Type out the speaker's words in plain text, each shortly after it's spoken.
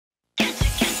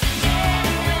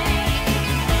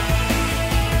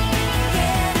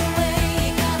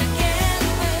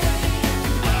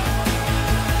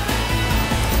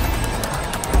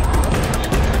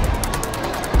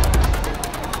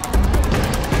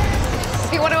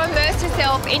you want to immerse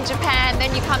yourself in Japan,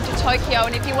 then you come to Tokyo.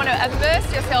 And if you want to immerse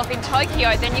yourself in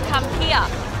Tokyo, then you come here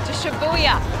to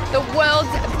Shibuya, the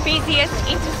world's busiest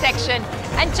intersection.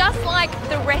 And just like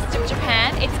the rest of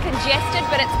Japan, it's congested,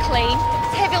 but it's clean.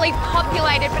 It's heavily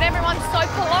populated, but everyone's so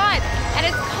polite. And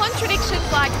it's contradictions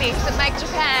like this that make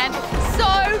Japan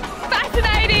so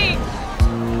fascinating.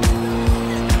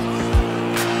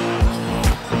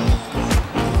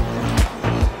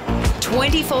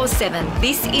 24/7,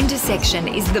 this intersection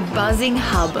is the buzzing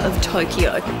hub of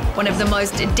Tokyo, one of the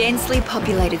most densely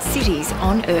populated cities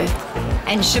on Earth.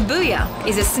 And Shibuya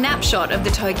is a snapshot of the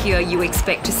Tokyo you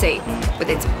expect to see, with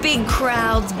its big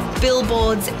crowds,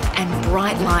 billboards and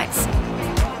bright lights.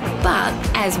 But,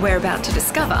 as we're about to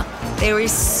discover, there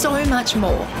is so much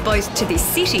more, both to this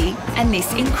city and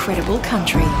this incredible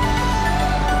country.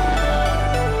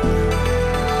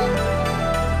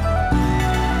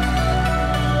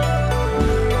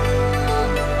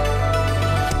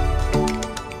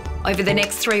 Over the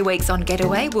next 3 weeks on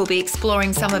Getaway, we'll be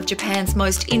exploring some of Japan's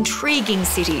most intriguing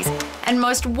cities and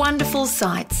most wonderful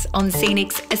sights on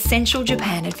Scenic's Essential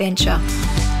Japan Adventure.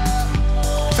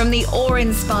 From the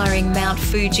awe-inspiring Mount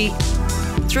Fuji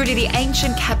through to the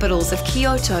ancient capitals of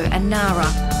Kyoto and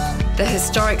Nara, the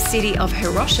historic city of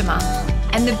Hiroshima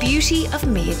and the beauty of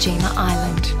Miyajima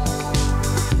Island.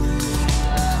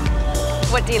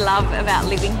 What do you love about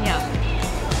living here?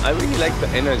 I really like the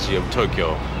energy of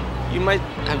Tokyo. You might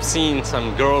have seen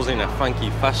some girls in a funky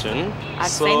fashion. I've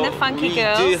seen the funky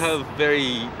girls. We do have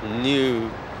very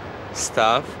new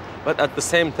stuff, but at the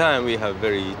same time we have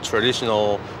very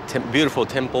traditional, beautiful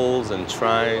temples and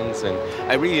shrines, and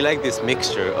I really like this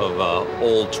mixture of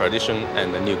old tradition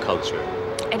and the new culture.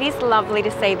 It is lovely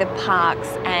to see the parks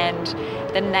and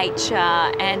the nature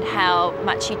and how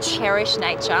much you cherish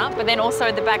nature, but then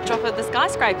also the backdrop of the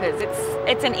skyscrapers.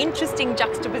 It's an interesting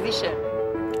juxtaposition.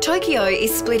 Tokyo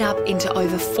is split up into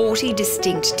over 40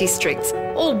 distinct districts,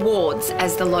 or wards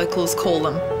as the locals call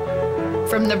them.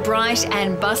 From the bright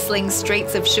and bustling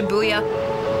streets of Shibuya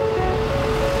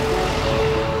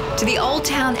to the old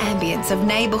town ambience of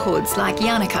neighbourhoods like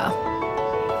Yanaka.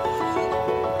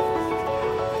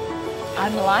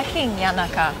 I'm liking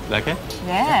Yanaka. Like it?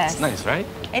 Yes. It's nice, right?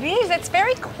 It is. It's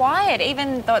very quiet,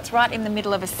 even though it's right in the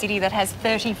middle of a city that has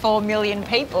 34 million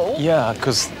people. Yeah,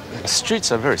 because the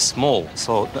streets are very small,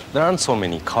 so there aren't so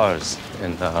many cars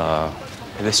in the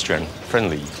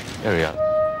pedestrian-friendly area.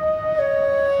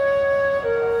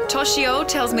 Toshio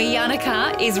tells me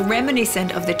Yanaka is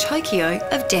reminiscent of the Tokyo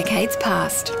of decades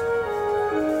past.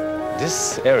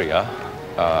 This area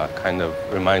kind of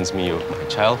reminds me of my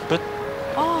childhood.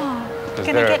 Oh,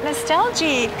 gonna get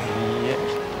nostalgic.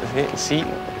 Yeah, see,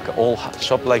 like an old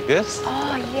shop like this.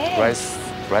 Oh, yes.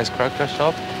 Rice cracker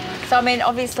shop. So, I mean,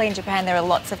 obviously in Japan there are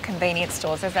lots of convenience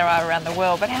stores, as there are around the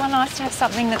world, but how nice to have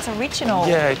something that's original.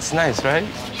 Yeah, it's nice, right?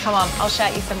 Come on, I'll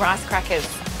shout you some rice crackers.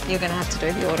 You're going to have to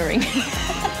do the ordering.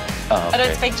 Oh, okay. I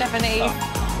don't speak Japanese.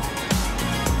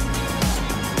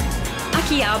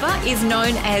 Akihabara is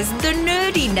known as the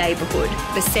nerdy neighbourhood,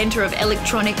 the centre of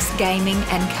electronics, gaming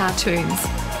and cartoons.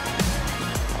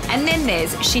 And then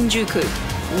there's Shinjuku,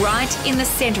 right in the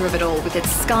centre of it all with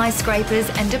its skyscrapers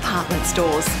and department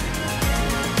stores.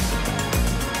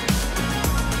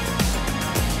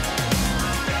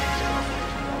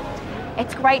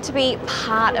 It's great to be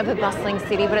part of a bustling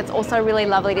city, but it's also really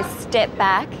lovely to step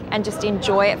back and just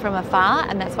enjoy it from afar,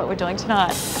 and that's what we're doing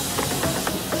tonight.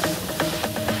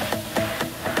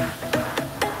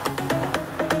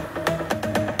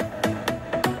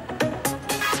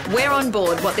 We're on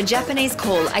board what the Japanese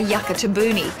call a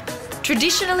yakitabuni,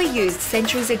 traditionally used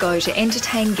centuries ago to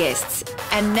entertain guests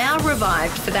and now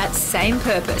revived for that same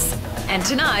purpose, and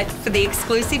tonight for the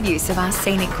exclusive use of our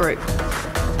Scenic group.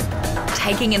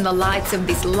 Taking in the lights of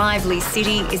this lively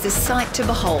city is a sight to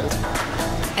behold.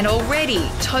 And already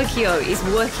Tokyo is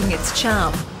working its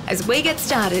charm as we get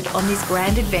started on this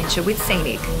grand adventure with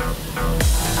Scenic.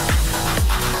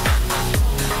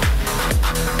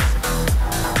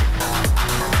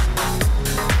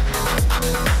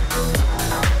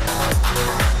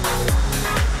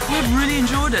 I've really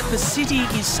enjoyed it. The city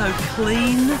is so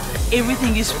clean,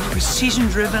 everything is precision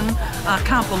driven. I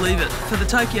can't believe it. For the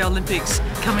Tokyo Olympics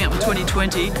coming up in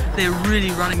 2020, they're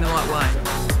really running the right way.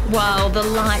 While the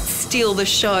lights steal the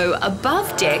show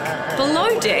above deck,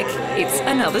 below deck, it's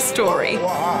another story.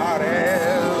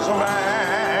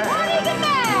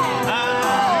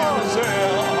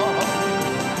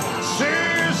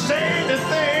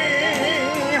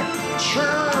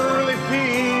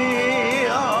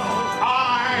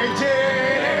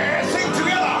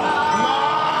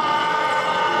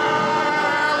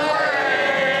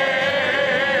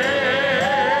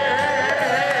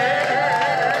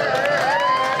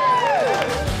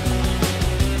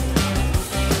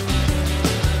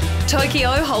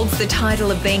 Tokyo holds the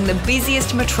title of being the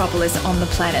busiest metropolis on the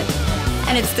planet.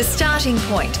 And it's the starting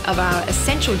point of our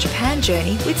Essential Japan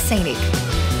journey with Scenic.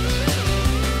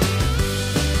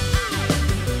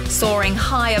 Soaring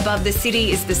high above the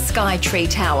city is the Sky Tree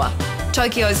Tower,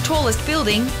 Tokyo's tallest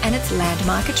building and its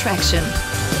landmark attraction.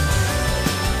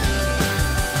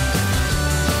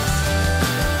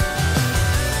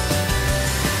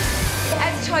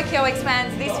 As Tokyo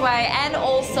expands this way and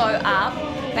also up,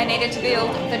 they needed to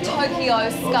build the Tokyo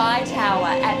Sky Tower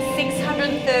at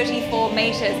 634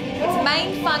 metres. Its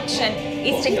main function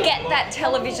is to get that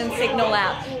television signal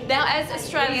out. Now, as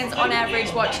Australians on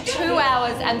average watch 2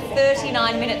 hours and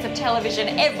 39 minutes of television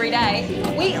every day,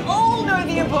 we all know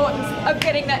the importance of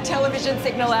getting that television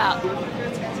signal out.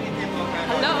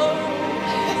 Hello.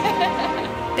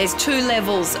 There's 2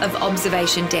 levels of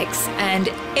observation decks and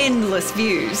endless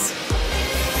views.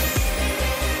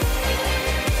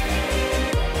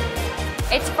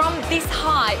 It's from this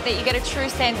height that you get a true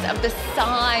sense of the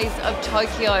size of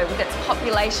Tokyo with its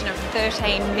population of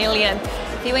 13 million.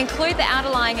 If you include the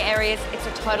outlying areas, it's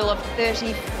a total of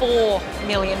 34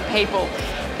 million people.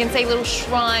 You can see little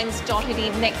shrines dotted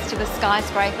in next to the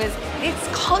skyscrapers. It's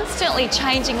constantly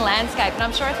changing landscape, and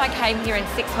I'm sure if I came here in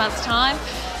 6 months' time,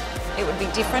 it would be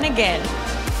different again.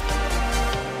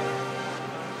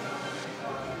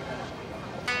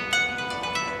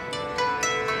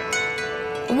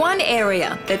 One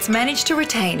area that's managed to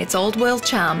retain its old world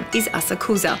charm is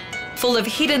Asakusa, full of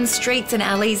hidden streets and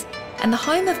alleys and the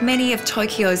home of many of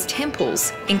Tokyo's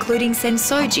temples, including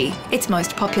Sensoji, its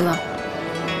most popular.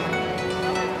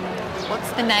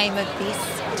 What's the name of this,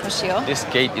 Toshio? This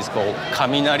gate is called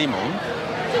Kaminarimon,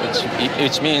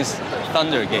 which means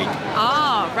Thunder Gate.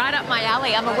 Oh, right up my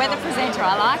alley. I'm a weather presenter.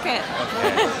 I like it.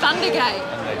 Okay. Thunder Gate.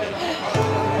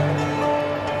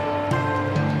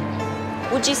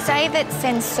 Would you say that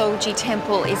Sensoji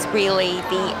Temple is really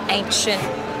the ancient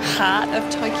heart of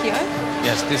Tokyo?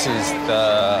 Yes, this is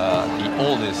the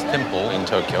oldest temple in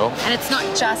Tokyo. And it's not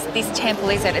just this temple,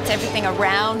 is it? It's everything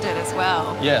around it as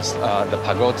well. Yes, the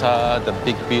pagoda, the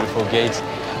big beautiful gates.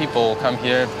 People come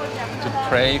here to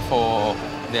pray for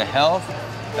their health,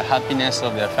 the happiness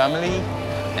of their family,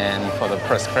 and for the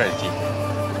prosperity.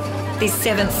 This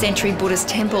 7th century Buddhist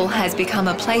temple has become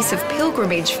a place of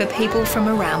pilgrimage for people from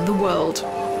around the world.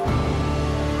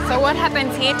 So what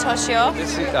happens here, Toshio?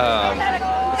 This is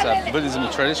it's a Buddhism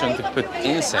tradition to put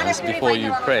incense before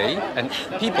you pray, and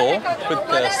people put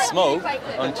the smoke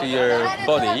onto your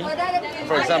body.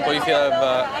 For example, if you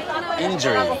have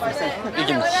injury, you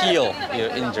can heal your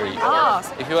injury. Oh.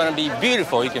 If you want to be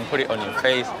beautiful, you can put it on your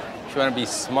face. If you want to be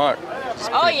smart,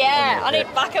 just Oh put it yeah, on I your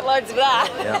need bucket loads of that.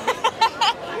 Yeah.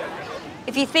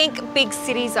 If you think big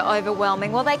cities are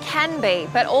overwhelming, well, they can be,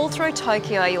 but all through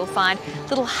Tokyo you'll find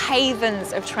little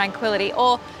havens of tranquility,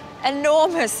 or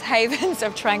enormous havens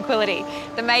of tranquility.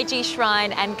 The Meiji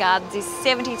Shrine and Gardens is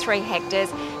 73 hectares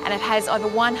and it has over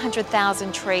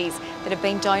 100,000 trees that have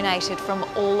been donated from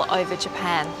all over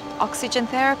Japan. Oxygen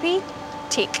therapy?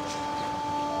 Tick.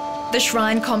 The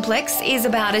shrine complex is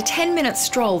about a 10-minute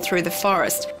stroll through the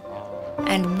forest.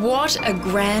 And what a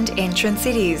grand entrance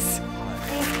it is.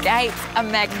 These gates are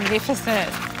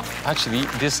magnificent. Actually,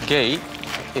 this gate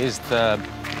is the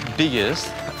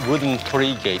biggest wooden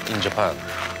torii gate in Japan.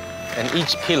 And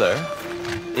each pillar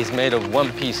is made of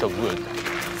one piece of wood.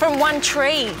 From one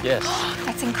tree? Yes.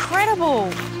 That's incredible.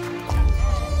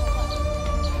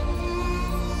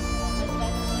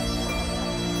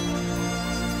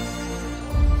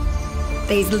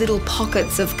 These little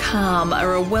pockets of calm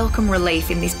are a welcome relief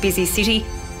in this busy city,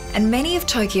 and many of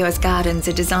Tokyo's gardens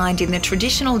are designed in the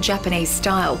traditional Japanese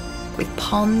style, with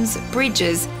ponds,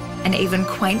 bridges, and even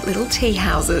quaint little tea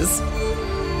houses.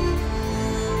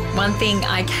 One thing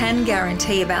I can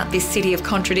guarantee about this city of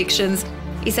contradictions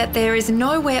is that there is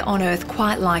nowhere on earth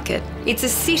quite like it. It's a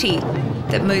city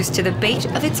that moves to the beat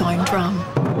of its own drum.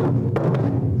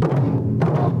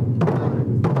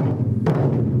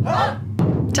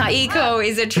 Taiko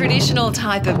is a traditional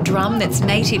type of drum that's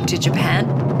native to Japan.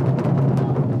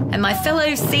 And my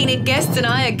fellow Scenic guests and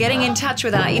I are getting in touch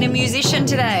with our inner musician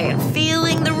today and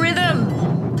feeling the rhythm,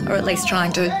 or at least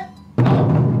trying to.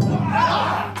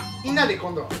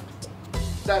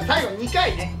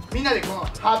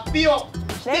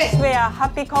 Next, we are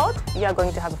happy code. You are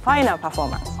going to have a final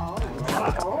performance.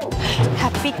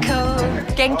 Happy code,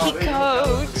 Genki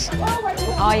code.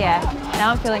 Oh yeah,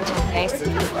 now I'm feeling Japanese.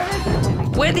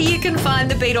 Whether you can find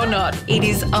the beat or not, it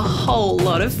is a whole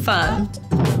lot of fun.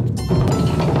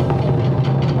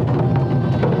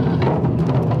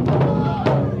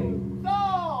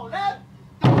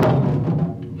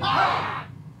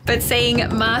 But seeing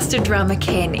master drummer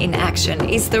Ken in action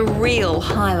is the real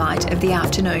highlight of the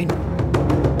afternoon.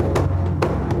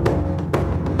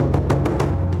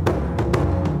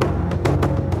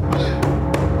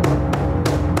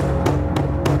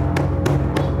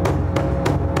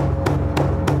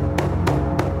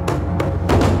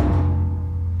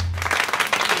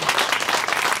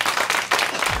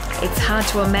 It's hard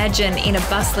to imagine in a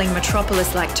bustling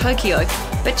metropolis like Tokyo,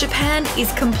 but Japan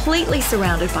is completely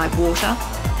surrounded by water,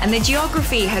 and the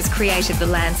geography has created the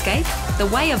landscape, the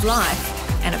way of life,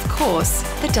 and of course,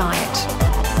 the diet.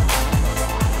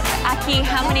 Aki,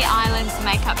 how many islands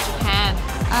make up Japan?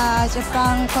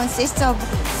 Japan consists of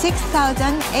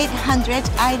 6,800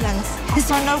 islands.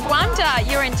 So no wonder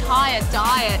your entire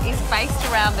diet is based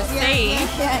around the sea.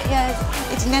 Yeah,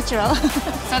 it's natural.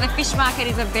 So the fish market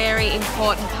is a very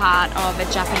important part of a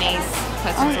Japanese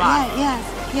person's life.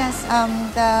 Yes.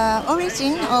 The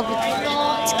origin of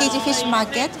Tsukiji fish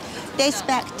market dates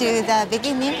back to the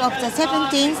beginning of the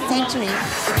 17th century.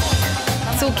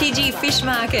 Tsukiji Fish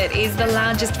Market is the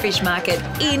largest fish market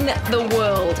in the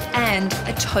world and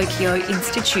a Tokyo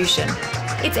institution.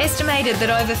 It's estimated that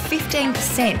over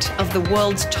 15% of the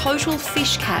world's total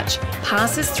fish catch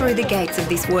passes through the gates of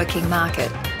this working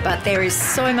market. But there is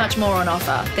so much more on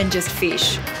offer than just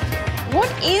fish.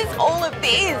 What is all of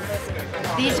this?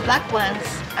 These black ones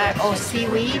are all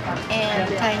seaweed and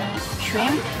tiny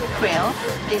shrimp, krill.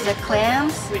 These are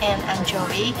clams and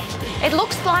anchovy. It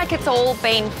looks like it's all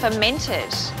been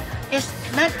fermented. It's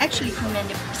not actually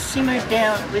fermented, simmered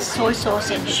down with soy sauce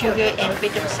and sugar and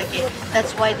bit of sake.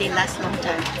 That's why they last a long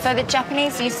time. So the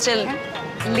Japanese used to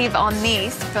live on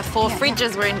this before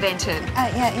fridges were invented.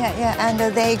 And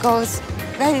they go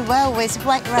very well with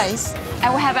white rice.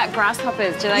 And how about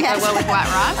grasshoppers? Do they go well with white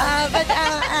rice?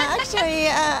 Actually,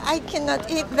 I cannot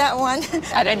eat that one.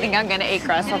 I don't think I'm going to eat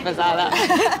grasshoppers either.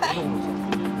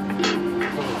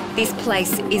 This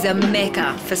place is a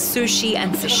mecca for sushi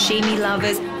and sashimi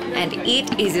lovers, and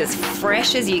it is as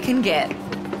fresh as you can get.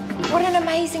 What an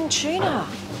amazing tuna.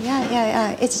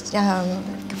 Yeah. It's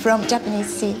from Japanese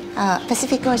Sea,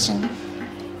 Pacific Ocean.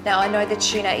 Now, I know the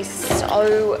tuna is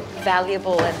so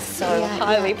valuable and so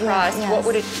highly priced. What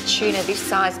would a tuna this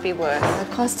size be worth? The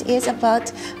cost is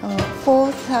about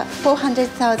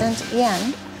 400,000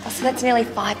 yen. Oh, so that's nearly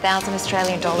 5,000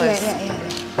 Australian dollars. Yeah.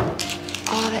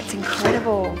 Oh, that's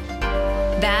incredible.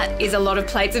 That is a lot of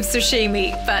plates of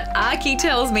sashimi, but Aki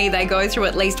tells me they go through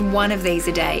at least one of these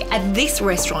a day at this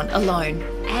restaurant alone.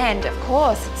 And, of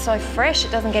course, it's so fresh. It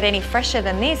doesn't get any fresher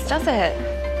than this, does it?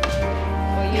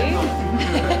 For you? Do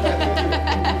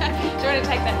you want to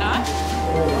take that knife?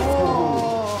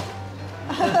 Oh.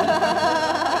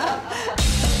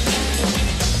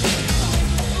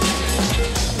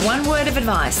 One word of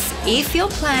advice: if you're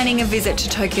planning a visit to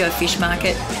Tokyo Fish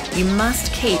Market, you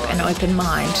must keep an open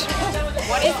mind.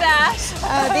 What is that?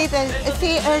 These are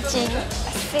sea urchin.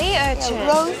 Sea urchin?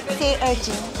 Roast sea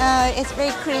urchin. It's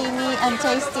very creamy and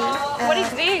tasty. What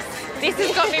is this? This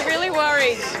has got me really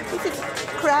worried. This is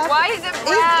crab. Why is it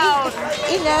brown?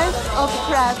 Innards of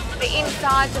crab. The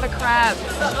insides of a crab.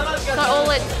 So all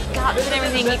its guts and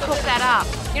everything, you cook that up.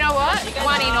 You know what?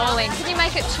 One in, all in. Can you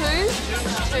make it two?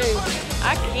 Two.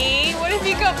 Aki, what have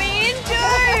you got me into?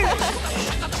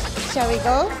 Shall we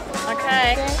go?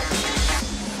 Okay.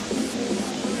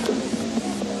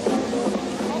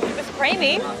 It's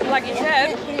creamy, like you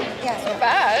said. Yeah. Not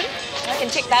bad. I can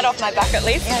tick that off my bucket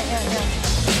list. Yeah.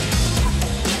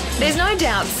 There's no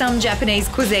doubt some Japanese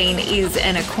cuisine is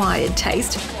an acquired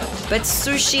taste, but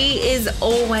sushi is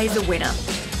always a winner.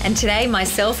 And today,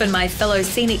 myself and my fellow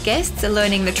Scenic guests are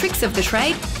learning the tricks of the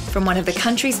trade from one of the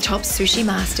country's top sushi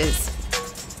masters.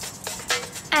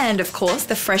 And of course,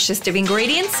 the freshest of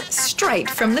ingredients, straight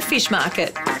from the fish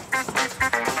market. Wow,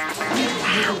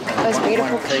 those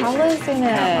beautiful colours in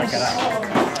it.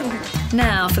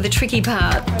 Now for the tricky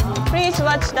part. Please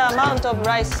watch the amount of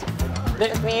rice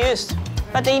that we used.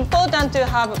 But it's important to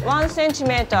have 1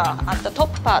 centimeter at the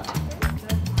top part.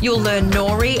 You'll learn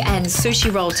nori and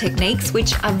sushi roll techniques,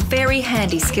 which are very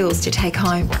handy skills to take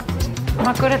home. I'm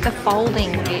not good at the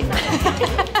folding bit.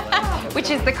 Which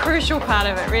is the crucial part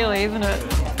of it, really, isn't it?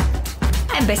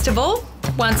 And best of all,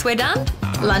 once we're done,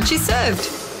 lunch is served.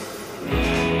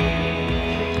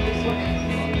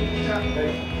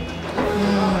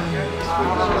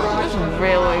 It's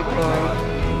really good.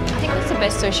 I think that's the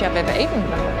best sushi I've ever eaten.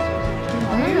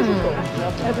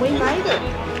 We made it.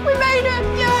 We made it!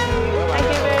 Yay! Thank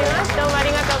you very much. どうもあ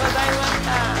りがとうございまし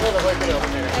た。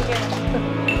Thank you.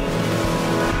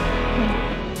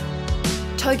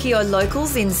 Tokyo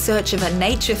locals in search of a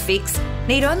nature fix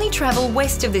need only travel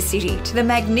west of the city to the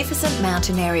magnificent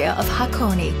mountain area of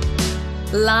Hakone.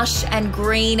 Lush and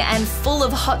green and full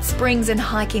of hot springs and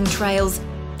hiking trails,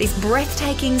 this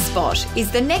breathtaking spot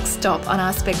is the next stop on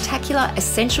our spectacular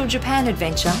Essential Japan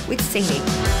adventure with Scenic.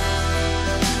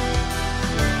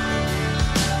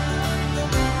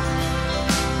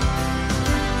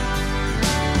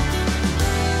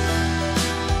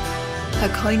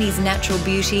 Hakoni's natural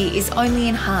beauty is only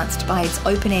enhanced by its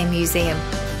open-air museum,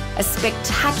 a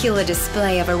spectacular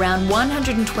display of around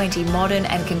 120 modern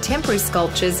and contemporary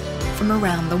sculptures from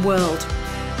around the world.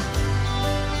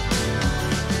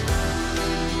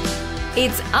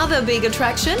 Its other big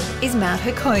attraction is Mount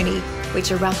Hakone,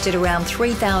 which erupted around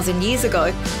 3,000 years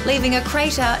ago, leaving a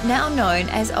crater now known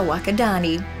as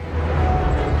Owakadani.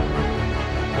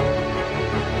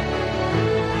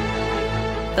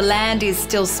 The land is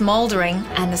still smouldering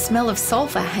and the smell of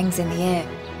sulphur hangs in the air.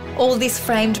 All this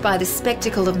framed by the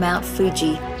spectacle of Mount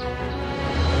Fuji.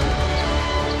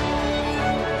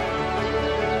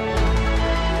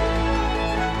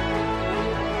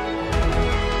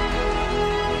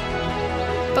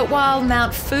 But while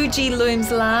Mount Fuji looms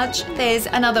large, there's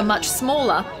another much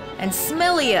smaller and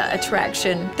smellier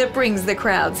attraction that brings the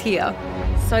crowds here.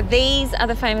 So these are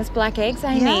the famous black eggs,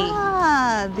 Amy?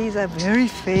 Yeah, these are very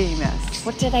famous.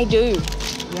 What do they do?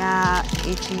 Yeah,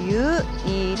 if you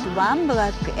eat one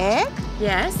black egg,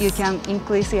 Yes. you can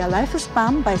increase your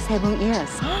lifespan by 7 years.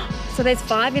 So there's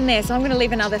 5 in there, so I'm going to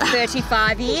live another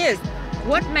 35 years.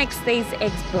 What makes these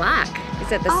eggs black?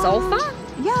 Is it the sulphur?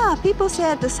 Yeah, people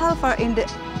said the sulfur in the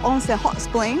onsen hot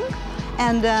spring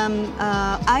and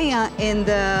iron in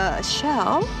the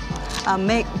shell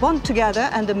make bond together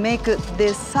and make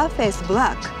this surface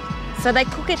black. So they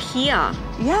cook it here.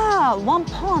 Yeah, one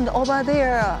pond over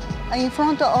there in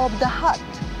front of the hut.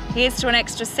 Here's to an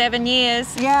extra 7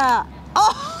 years. Yeah.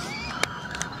 Oh!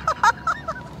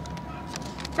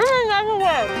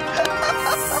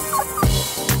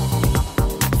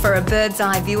 For a bird's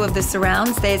eye view of the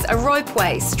surrounds, there's a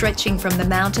ropeway stretching from the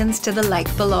mountains to the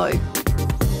lake below.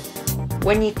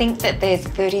 When you think that there's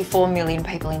 34 million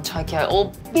people in Tokyo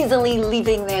all busily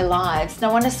living their lives,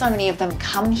 no wonder so many of them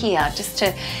come here just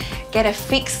to get a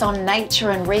fix on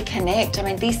nature and reconnect. I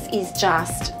mean, this is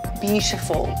just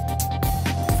beautiful.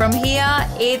 From here,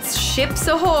 it's ships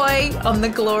ahoy on the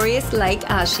glorious Lake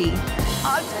Ashi.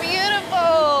 Oh, it's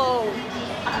beautiful.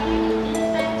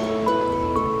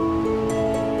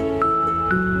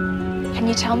 Can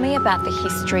you tell me about the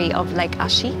history of Lake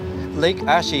Ashi? Lake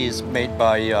Ashi is made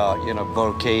by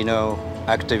volcano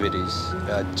activities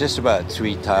just about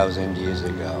 3,000 years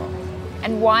ago.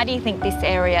 And why do you think this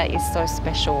area is so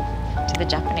special to the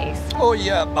Japanese? Oh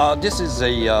yeah, this is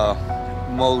the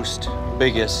most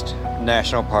biggest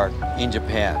national park in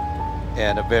Japan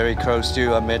and very close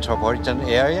to a metropolitan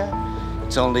area.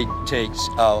 It only takes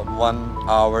 1.5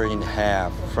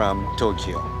 hours from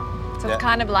Tokyo. So it's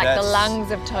kind of like the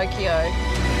lungs of Tokyo.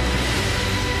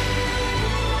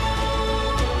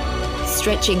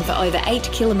 Stretching for over 8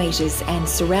 kilometres and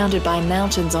surrounded by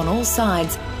mountains on all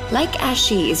sides, Lake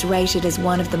Ashi is rated as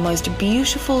one of the most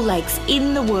beautiful lakes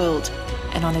in the world.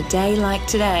 And on a day like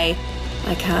today,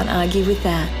 I can't argue with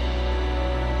that.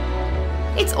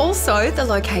 It's also the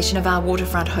location of our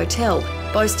waterfront hotel,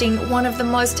 boasting one of the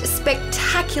most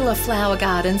spectacular flower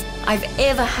gardens I've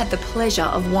ever had the pleasure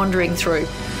of wandering through.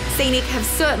 Scenic have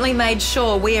certainly made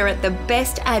sure we are at the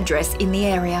best address in the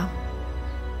area.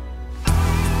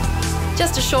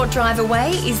 Just a short drive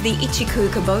away is the Ichiku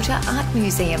Kubota Art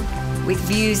Museum. With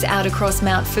views out across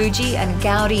Mount Fuji and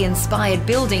Gaudi-inspired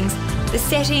buildings, the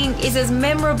setting is as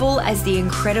memorable as the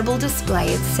incredible display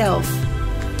itself.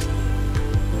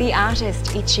 The artist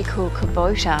Ichiku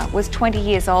Kubota was 20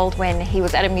 years old when he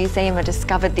was at a museum and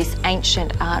discovered this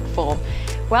ancient art form.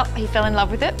 Well, he fell in love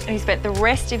with it and he spent the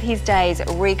rest of his days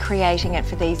recreating it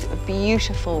for these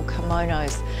beautiful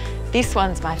kimonos. This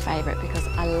one's my favourite because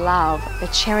I love the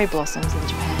cherry blossoms in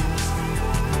Japan.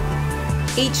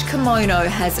 Each kimono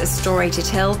has a story to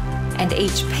tell, and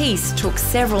each piece took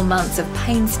several months of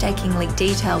painstakingly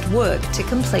detailed work to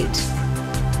complete.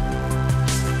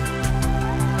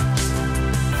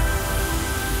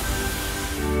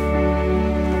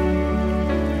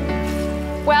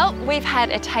 Well, we've had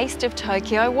a taste of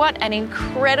Tokyo. What an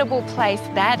incredible place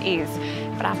that is.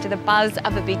 But after the buzz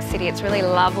of a big city, it's really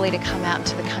lovely to come out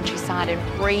into the countryside and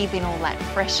breathe in all that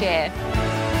fresh air.